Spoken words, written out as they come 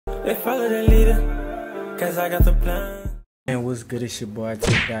They follow the leader, cause I got the plan. And what's good, it's your boy I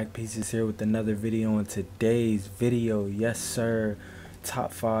Take Back Pieces here with another video. On today's video, yes sir,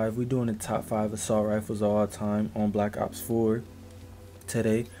 top 5. We're doing the top 5 assault rifles of all time on Black Ops 4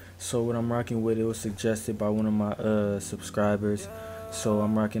 today. So what I'm rocking with, it was suggested by one of my subscribers. So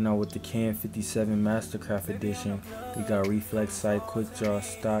I'm rocking out with the KN-57 Mastercraft Edition. We got reflex sight, quick draw,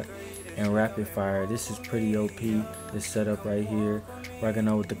 stock, and rapid fire. This is pretty OP. This setup right here. Rocking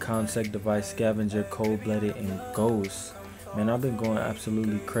out with the ComSec device, scavenger, cold-blooded, and ghost. Man, I've been going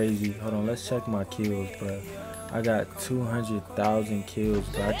absolutely crazy. Hold on, let's check my kills, bro. I got 200,000 kills,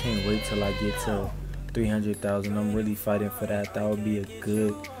 but I can't wait till I get to 300,000. I'm really fighting for that. That would be a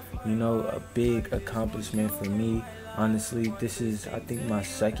good, you know, a big accomplishment for me. Honestly, this is, I think, my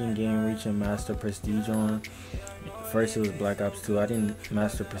second game reaching Master Prestige on. First, it was Black Ops 2. I didn't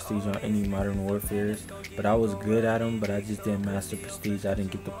Master Prestige on any Modern Warfares, but I was good at them, but I just didn't Master Prestige. I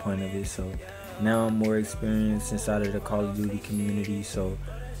didn't get the point of it, so now I'm more experienced inside of the Call of Duty community, so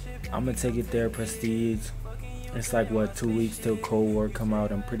I'm gonna take it there, Prestige. It's like, what, 2 weeks till Cold War come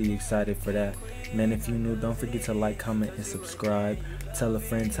out. I'm pretty excited for that. Man, if you're new, don't forget to like, comment, and subscribe. Tell a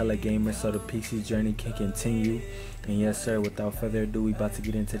friend, tell a gamer, so the PC journey can continue. And yes sir, without further ado, we about to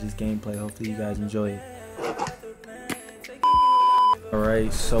get into this gameplay. Hopefully you guys enjoy it.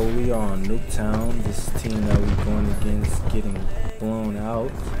 Alright, so we are on Nuketown. This team that we're going against getting blown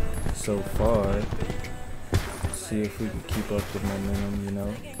out so far. Let's see if we can keep up the momentum, you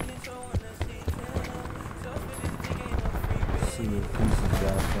know. Let's see what pieces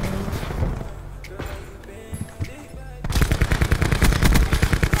got from.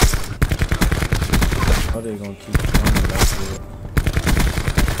 Oh, they're gonna keep running back here.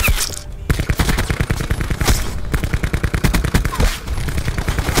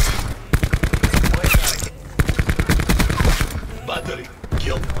 Battery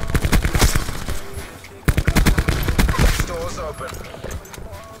killed. Doors open.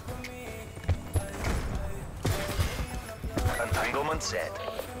 Entanglement set.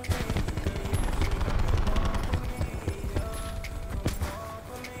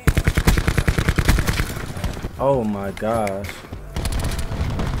 Oh my gosh.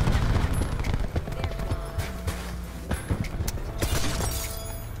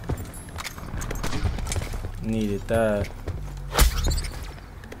 Needed that.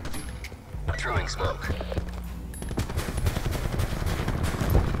 Throwing smoke.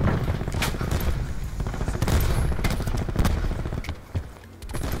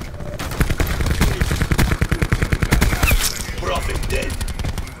 Prophet dead.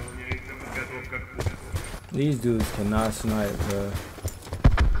 These dudes cannot snipe, bro.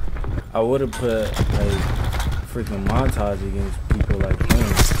 I would have put like freaking montage against people like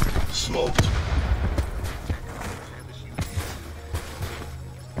him. Smoked.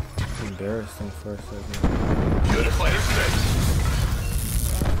 Embarrassing for a second. Purifier set.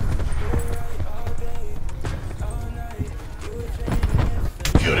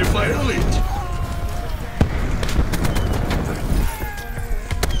 Purifier lit.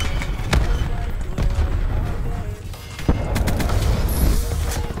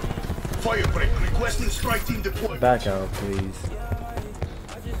 Fire break. Requesting strike team deployment. Back out, please.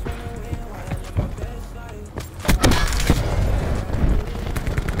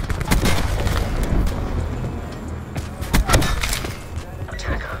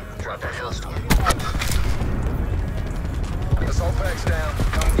 Attacker, drop that hellstorm. Assault packs down.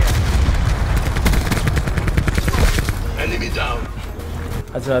 Come get. Enemy down.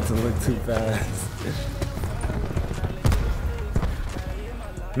 I tried to look too fast.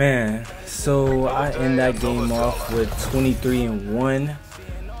 Man, so I end that game off with 23-1.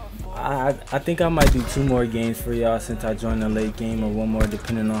 I think I might do 2 more games for y'all since I joined the late game, or 1 more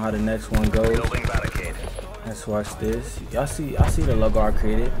depending on how the next one goes. Let's watch this. Y'all see, I see the logo I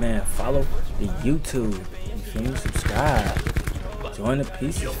created. Man, follow the YouTube. You feel me? Subscribe. Join the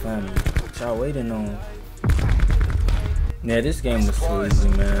Pieces family. What y'all waiting on? Yeah, this game was so easy,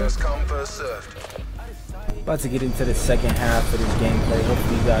 man. First come, first served. About to get into the second half of this gameplay.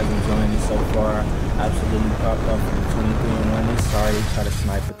 Hopefully you guys enjoying it so far. Absolutely popped off for the 23-1. They sorry they try to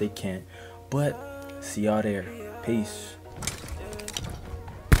snipe, but they can't. But see y'all there. Peace.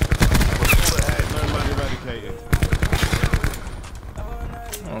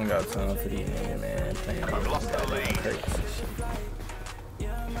 I don't got time for these niggas, man. Playing crazy shit.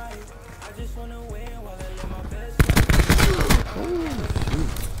 Ooh, shoot.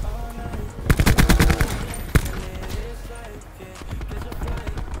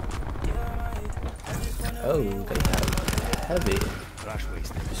 Oh, they have heavy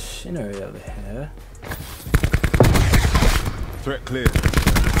machinery over here. Threat clear.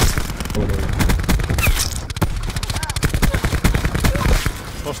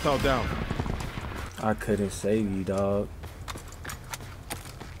 Hostile down. I couldn't save you, dog.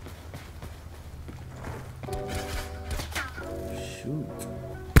 Shoot.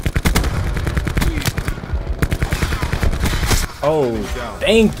 Oh,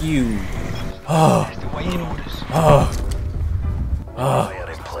 thank you. Oh. Oh. Oh.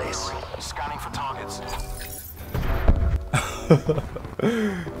 Scanning for targets.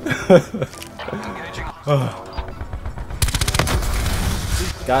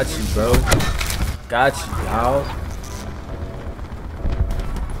 Got you, bro. Got you, dog.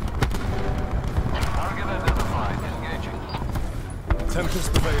 Target identified. Engaging.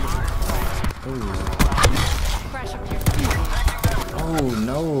 Tempest available. Oh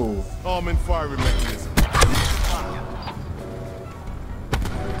no. Arm and firing mechanism.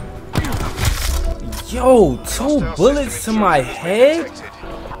 Yo, 2 bullets to my head?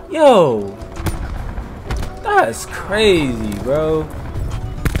 Yo. That's crazy, bro.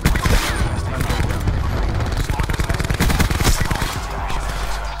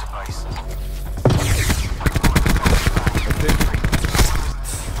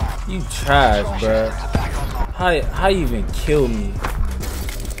 You trash, bro. How you even kill me?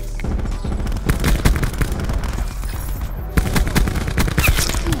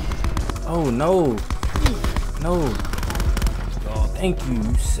 Oh no. No. Oh, thank you.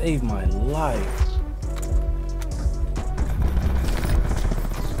 You saved my life.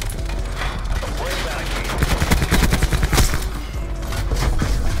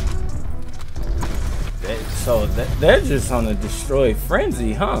 So they're just on a destroy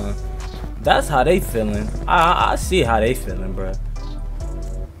frenzy, huh? That's how they feeling. I see how they feeling, bruh.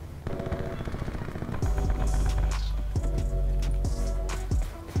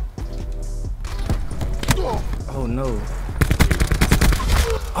 Oh no.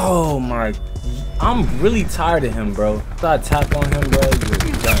 Oh my. I'm really tired of him, bro. If I tap on him, bro,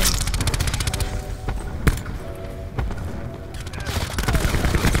 you're done.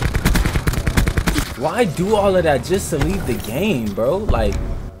 Why do all of that just to leave the game, bro? Like,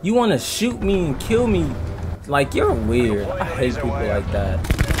 you want to shoot me and kill me? Like, you're weird. I hate people like that.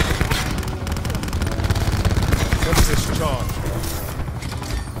 Tempest charge.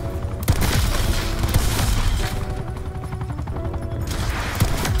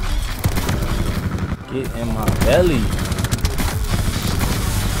 Get in my belly.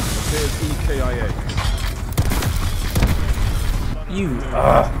 Here's EKIA. You, I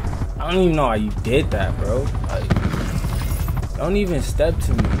don't even know how you did that, bro. Like, don't even step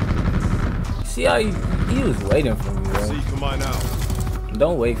to me. See how he was waiting for me, bro. Seeker mine out.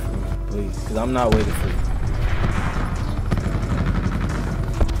 Don't wait for me, please, because I'm not waiting for you.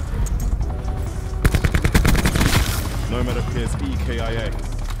 Nomad appears EKIA.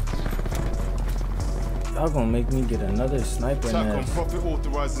 Y'all gonna make me get another sniper Attack on nest. profit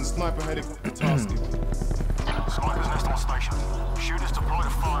authorizing sniper helicopter tasking. Sniper's nest on station. Shooters deploy to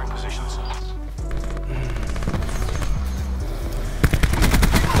firing positions.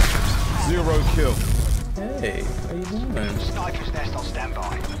 Zero kill. Hey, how you doing? Sniper's nest on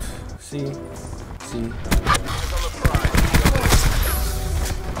standby. See.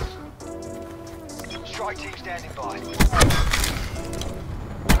 Strike team standing by.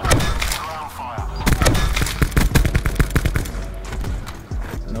 Ground fire.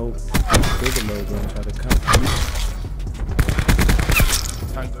 Nope. Bigger low gonna try to come.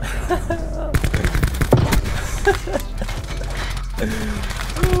 Tango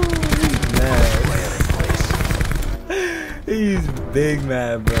He's big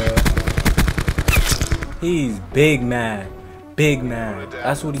mad, bro. He's big mad. Big mad.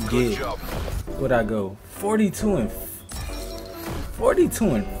 That's what he get. What'd I go? 42 and 4.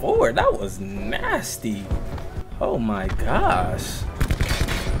 That was nasty. Oh my gosh.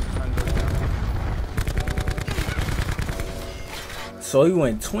 So he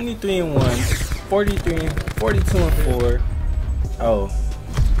went 23 and 1, 43, 42 and 4. Oh.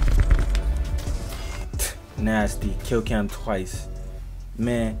 Nasty. Kill cam twice.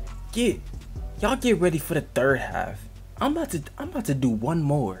 Man, y'all get ready for the third half. I'm about to do one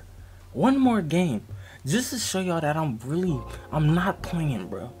more game. Just to show y'all that I'm not playing,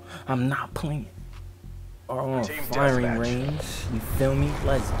 bro. I'm not playing. Or on firing range. You feel me?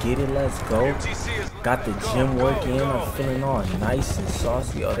 Let's get it. Let's go. Got the gym work in. I'm feeling all nice and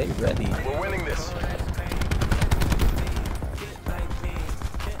saucy. Oh, they ready. We're winning this.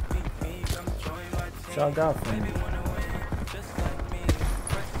 What y'all got for me?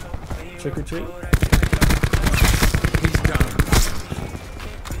 Trick or treat? He's down.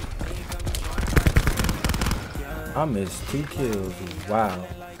 I missed 2 kills. Wow.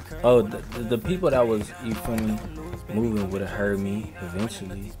 Oh, the people that was, you feel me, moving would have heard me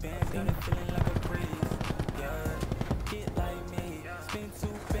eventually, I think.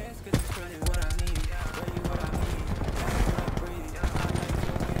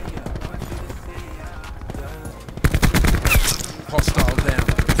 Hostile down.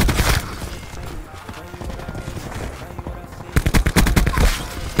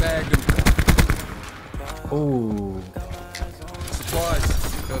 Bagged him. Ooh. Supplies.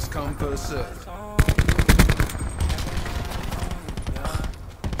 First come, first serve.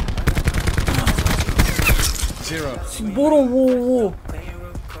 Zero. Whoa.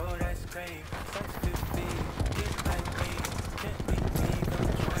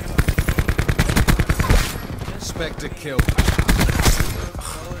 Spectre kill.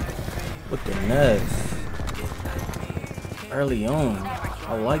 With the nuts. Early on.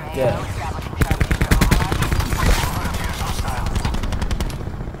 I like that.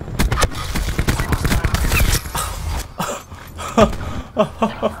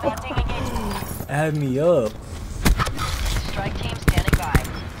 Add me up. Strike team standing by.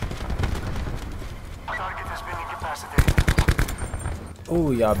 Gotta get this building capacitated.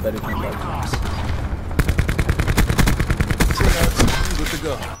 Oh, y'all better be like this. Good to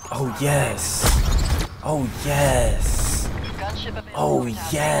go. Oh, yes. Oh, yes. Gunship available. Oh,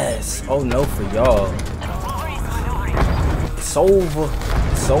 yes. Oh, no for y'all. It's over.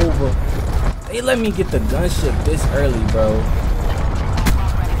 It's over. They let me get the gunship this early, bro.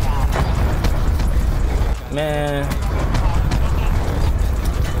 Man.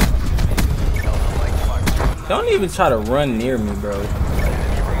 Don't even try to run near me, bro.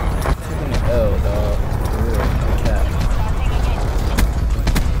 Taking the L, dog. For real. No cap.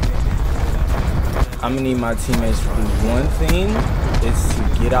 I'm gonna need my teammates to do one thing. Is to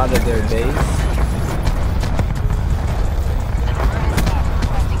get out of their base.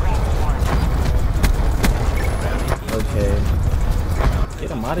 Okay. Get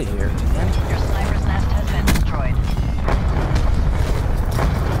them out of here, man. Your sniper's nest has been destroyed.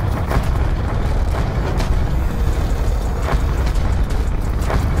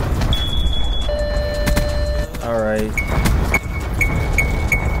 Alright.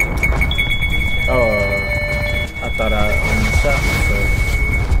 Oh, I thought I shot myself.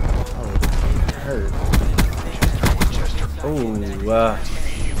 I was hurt. Oh, oh my gosh.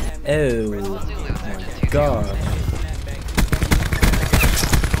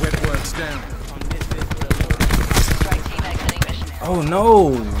 Wet works down. Strike team exiting mission. Oh no!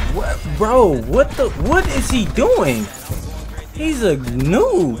 What, bro? What is he doing? He's a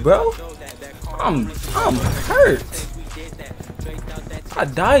noob, bro. I'm hurt. I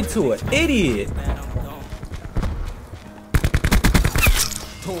died to an idiot.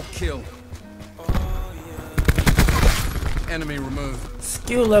 Talk kill. Enemy removed.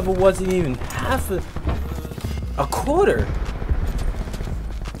 Skill level wasn't even half a quarter.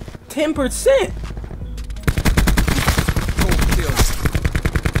 10%. Talk kill.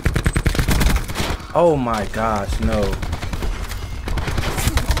 Oh my gosh, no.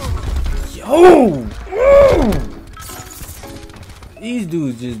 Yo! Woo! These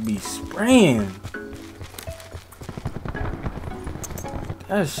dudes just be spraying.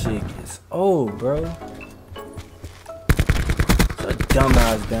 That shit gets old, bro. Shut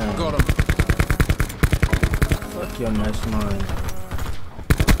dumbass down. Got him. Fuck your mesh mine.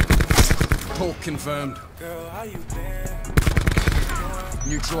 Talk confirmed.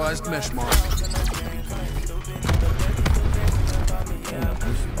 Neutralized mesh mark. Damn,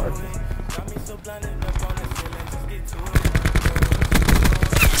 who's sparking?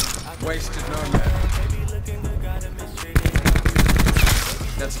 Wasted nomad.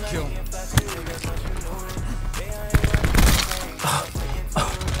 That's a kill.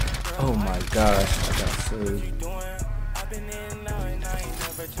 Oh my gosh, I got saved.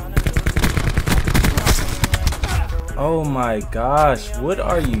 Oh my gosh, what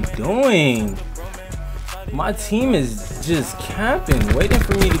are you doing? My team is just camping, waiting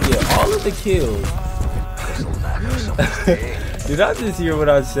for me to get all of the kills. Did I just hear what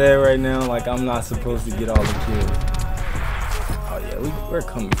I said right now? Like I'm not supposed to get all the kills. Oh yeah, we're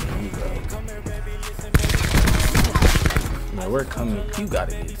coming for you, bro. Yeah, we're coming. You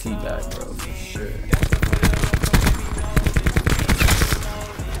gotta get T-back, bro, for sure.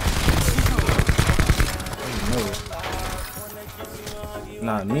 No.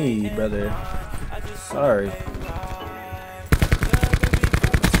 Not me, brother. Sorry.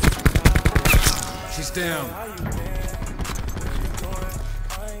 She's down.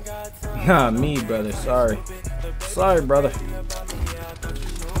 Not me, brother. Sorry. Sorry, brother.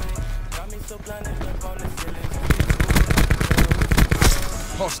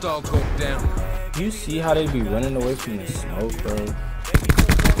 Hostile talk down. You see how they be running away from the smoke, bro?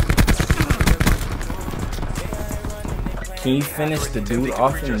 Can you finish the dude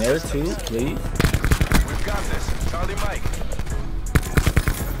off in there too, please? We've got this. Charlie Mike.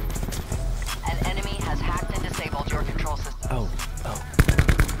 An enemy has hacked and disabled your control system. Oh.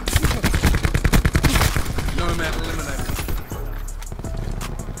 Nomad eliminated.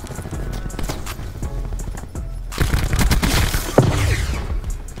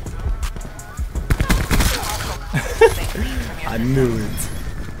 I knew it.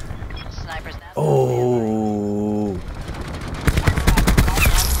 Snipers now. Oh.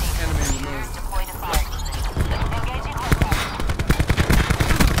 Enemy removed. Deploy to fire position. Engaging hostile.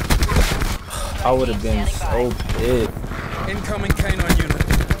 I would have been so big. Incoming canine unit.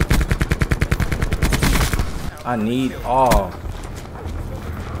 I need all.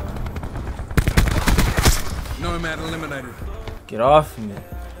 Nomad eliminated. Get off me.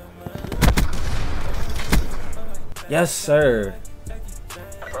 Yes, sir.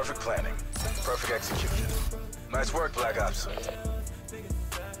 Perfect planning. Perfect execution. Nice work, Black Ops.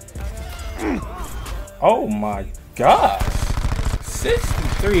 Oh my gosh.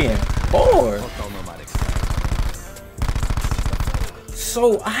 63 and 4.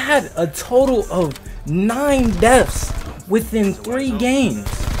 So I had a total of 9 deaths within 3 games.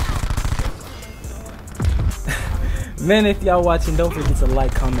 Man, if y'all watching, don't forget to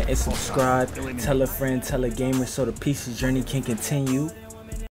like, comment, and subscribe. Tell a friend, tell a gamer so the pieces journey can continue.